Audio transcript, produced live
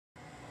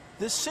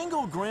This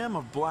single gram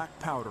of black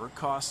powder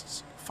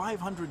costs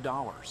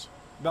 $500,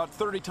 about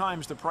 30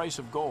 times the price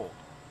of gold.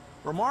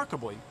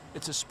 Remarkably,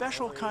 it's a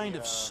special kind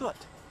of soot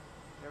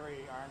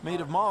made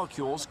of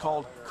molecules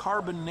called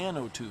carbon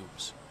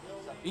nanotubes.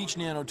 Each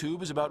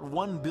nanotube is about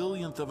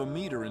 1/1,000,000th of a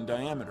meter in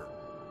diameter,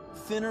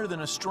 thinner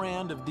than a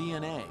strand of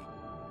DNA,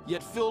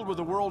 yet filled with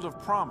a world of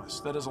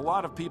promise that has a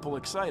lot of people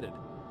excited,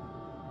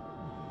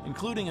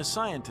 including a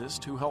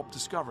scientist who helped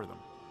discover them.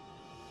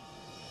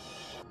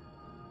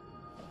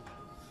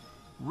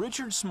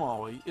 Richard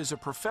Smalley is a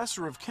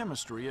professor of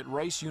chemistry at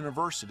Rice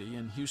University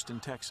in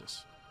Houston,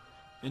 Texas.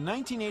 In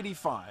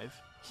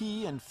 1985,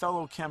 he and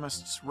fellow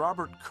chemists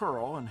Robert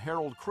Curl and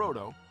Harold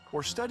Kroto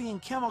were studying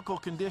chemical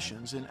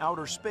conditions in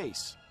outer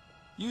space.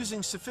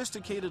 Using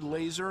sophisticated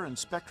laser and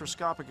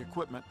spectroscopic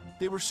equipment,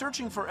 they were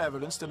searching for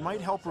evidence that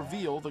might help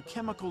reveal the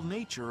chemical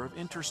nature of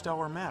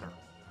interstellar matter.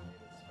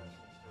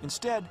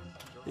 Instead,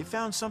 they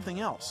found something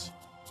else,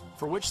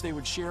 for which they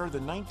would share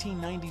the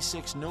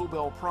 1996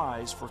 Nobel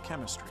Prize for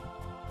Chemistry.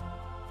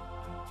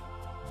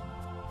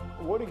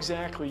 What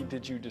exactly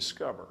did you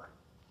discover?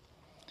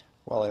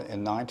 Well,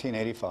 in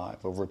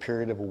 1985, over a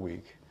period of a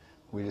week,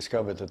 we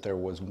discovered that there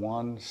was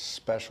one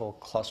special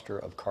cluster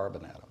of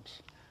carbon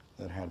atoms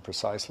that had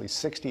precisely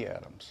 60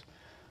 atoms.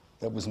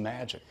 That was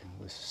magic.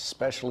 It was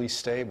especially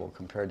stable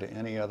compared to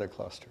any other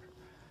cluster.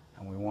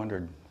 And we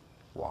wondered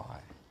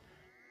why.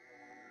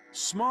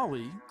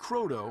 Smalley,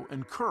 Kroto,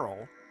 and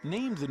Curl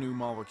named the new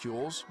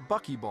molecules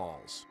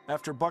buckyballs,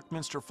 after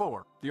Buckminster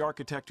Fuller, the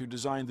architect who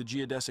designed the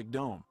geodesic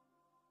dome.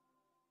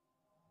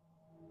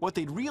 What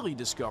they'd really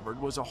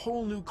discovered was a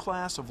whole new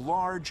class of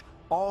large,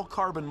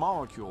 all-carbon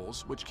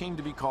molecules, which came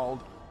to be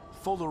called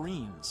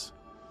fullerenes.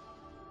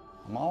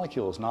 A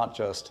molecule is not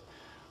just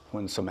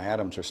when some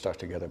atoms are stuck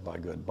together by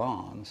good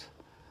bonds.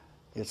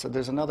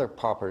 There's another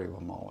property of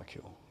a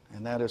molecule,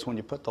 and that is when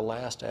you put the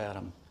last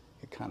atom,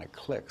 it kind of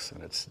clicks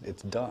and it's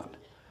done.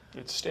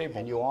 It's stable.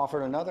 And you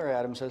offer another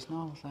atom, says,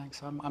 no,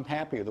 thanks, I'm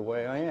happy the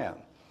way I am.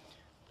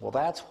 Well,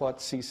 that's what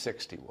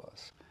C60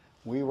 was.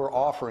 We were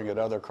offering it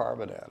other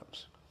carbon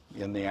atoms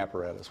in the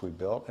apparatus we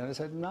built, and it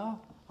said, no,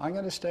 I'm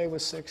going to stay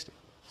with 60.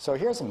 So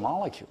here's a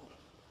molecule.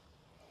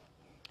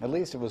 At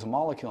least it was a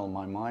molecule in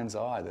my mind's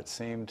eye that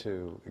seemed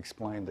to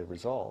explain the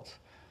results,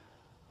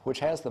 which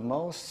has the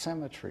most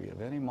symmetry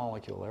of any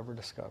molecule ever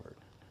discovered.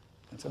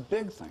 It's a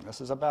big thing. This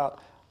is about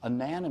a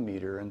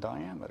nanometer in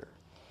diameter,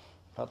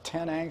 about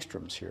 10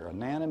 angstroms here, a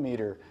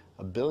nanometer,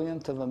 a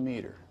billionth of a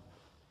meter.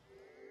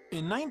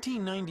 In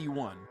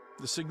 1991,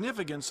 the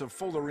significance of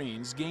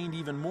fullerenes gained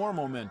even more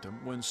momentum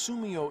when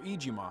Sumio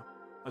Iijima,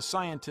 a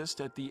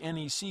scientist at the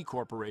NEC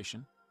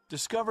Corporation,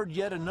 discovered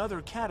yet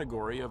another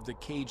category of the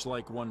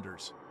cage-like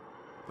wonders.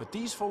 But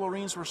these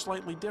fullerenes were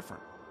slightly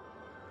different.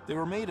 They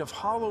were made of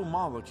hollow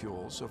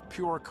molecules of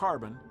pure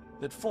carbon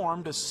that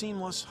formed a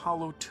seamless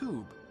hollow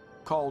tube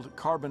called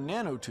carbon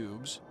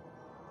nanotubes,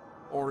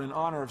 or in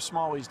honor of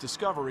Smalley's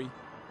discovery,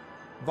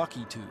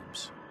 Bucky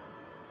tubes.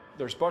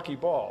 There's Bucky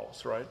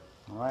balls, right?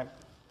 All right.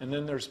 And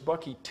then there's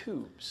Bucky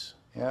tubes.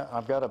 Yeah,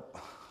 I've got a...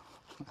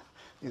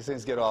 These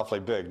things get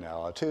awfully big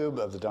now. A tube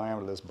of the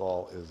diameter of this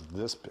ball is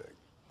this big.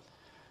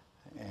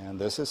 And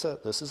this is a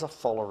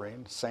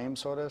fullerene, same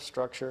sort of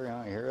structure. You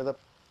know, here are the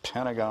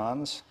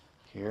pentagons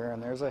here,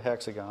 and there's the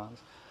hexagons.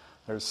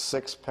 There's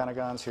 6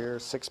 pentagons here,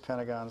 6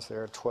 pentagons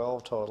there,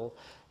 12 total.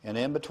 And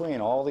in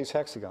between all these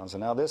hexagons, and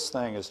now this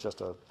thing is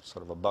just a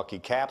sort of a Bucky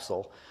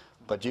capsule,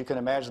 but you can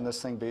imagine this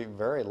thing being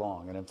very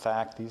long. And in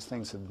fact, these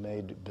things have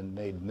been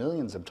made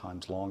millions of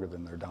times longer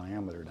than their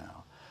diameter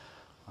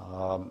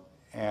now.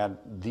 And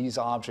these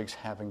objects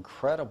have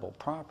incredible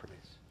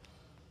properties.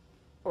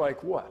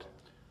 Like what?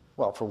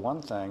 Well, for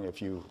one thing,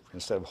 if you,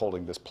 instead of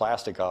holding this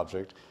plastic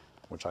object,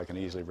 which I can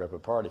easily rip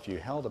apart, if you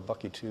held a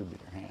Bucky tube in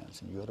your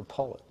hands and you go to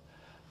pull it,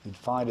 you'd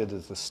find it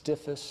is the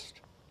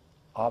stiffest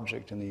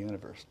object in the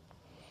universe.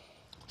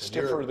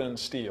 Stiffer than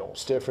steel.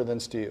 Stiffer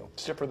than steel.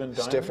 Stiffer than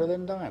diamond? Stiffer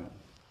than diamond.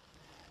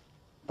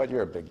 But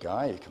you're a big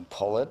guy, you can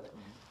pull it.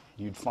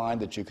 You'd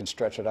find that you can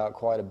stretch it out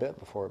quite a bit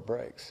before it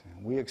breaks.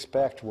 We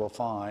expect we'll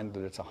find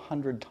that it's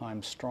 100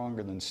 times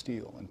stronger than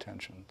steel in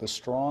tension. The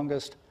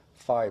strongest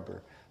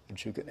fiber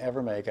that you can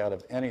ever make out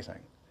of anything,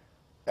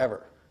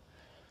 ever.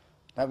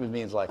 That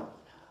means like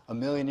a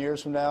million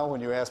years from now, when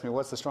you ask me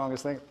what's the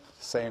strongest thing,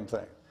 same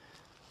thing.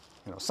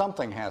 You know,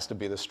 something has to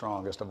be the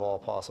strongest of all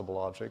possible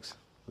objects.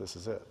 This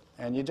is it.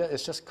 And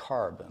it's just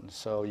carbon,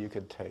 so you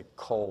could take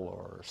coal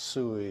or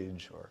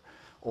sewage or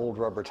old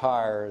rubber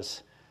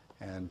tires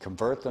and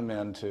convert them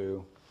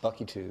into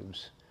Bucky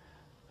tubes.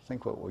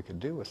 Think what we could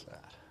do with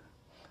that.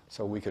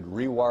 So we could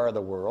rewire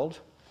the world.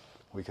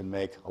 We can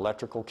make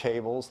electrical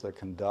cables that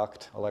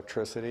conduct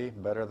electricity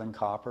better than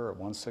copper at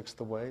 1/6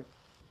 the weight.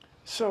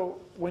 So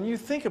when you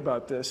think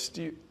about this,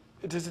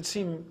 does it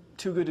seem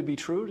too good to be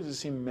true? Does it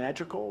seem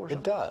magical or something?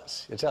 It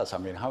does. It does. I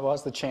mean, how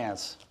was the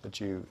chance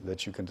that you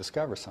can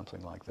discover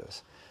something like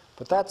this?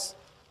 But that's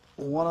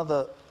one of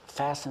the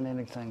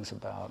fascinating things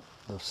about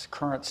the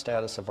current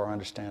status of our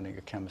understanding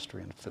of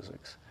chemistry and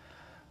physics.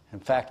 In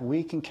fact,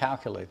 we can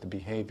calculate the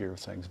behavior of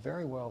things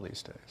very well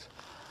these days.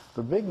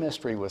 The big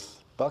mystery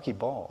with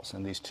buckyballs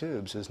in these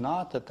tubes is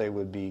not that they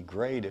would be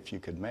great if you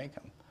could make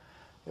them.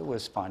 It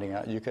was finding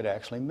out you could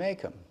actually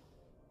make them.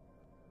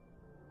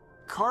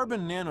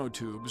 Carbon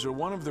nanotubes are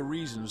one of the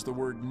reasons the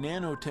word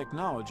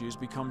nanotechnology has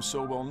become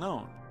so well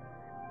known.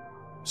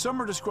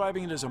 Some are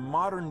describing it as a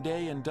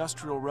modern-day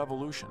industrial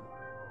revolution.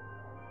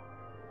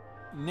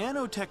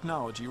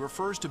 Nanotechnology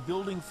refers to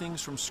building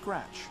things from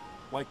scratch,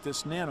 like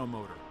this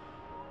nanomotor.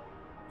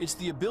 It's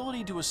the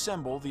ability to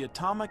assemble the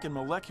atomic and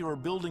molecular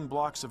building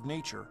blocks of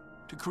nature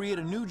to create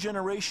a new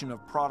generation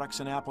of products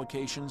and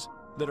applications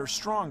that are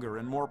stronger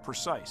and more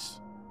precise.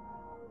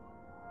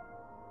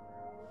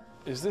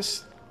 Is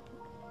this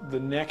the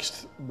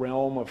next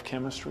realm of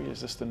chemistry?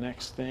 Is this the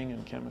next thing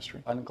in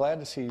chemistry? I'm glad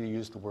to see you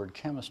use the word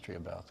chemistry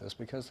about this,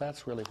 because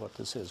that's really what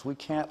this is. We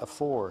can't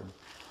afford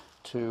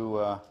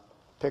to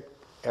pick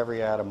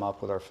every atom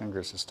up with our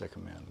fingers and stick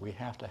them in. We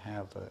have to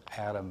have the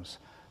atoms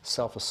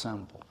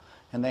self-assemble,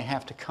 and they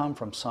have to come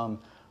from some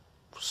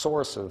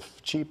source of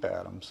cheap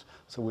atoms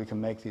so we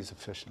can make these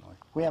efficiently.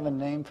 We have a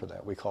name for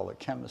that. We call it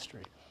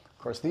chemistry. Of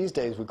course, these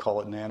days we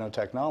call it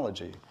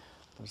nanotechnology.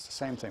 But it's the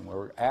same thing.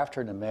 We're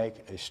after to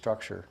make a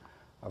structure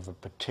of a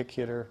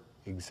particular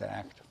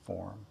exact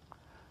form,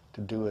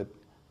 to do it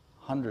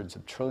hundreds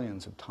of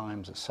trillions of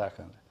times a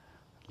second,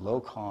 low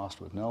cost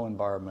with no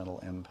environmental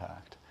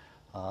impact,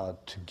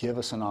 to give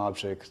us an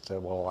object that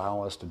will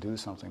allow us to do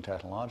something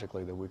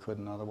technologically that we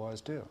couldn't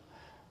otherwise do.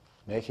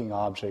 Making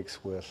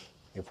objects with,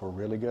 if we're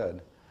really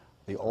good,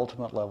 the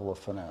ultimate level of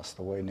finesse,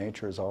 the way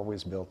nature has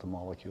always built the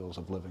molecules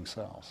of living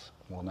cells.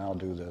 We'll now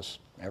do this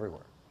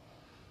everywhere.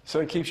 So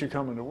it keeps you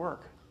coming to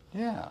work.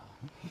 Yeah.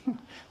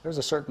 There's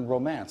a certain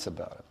romance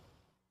about it.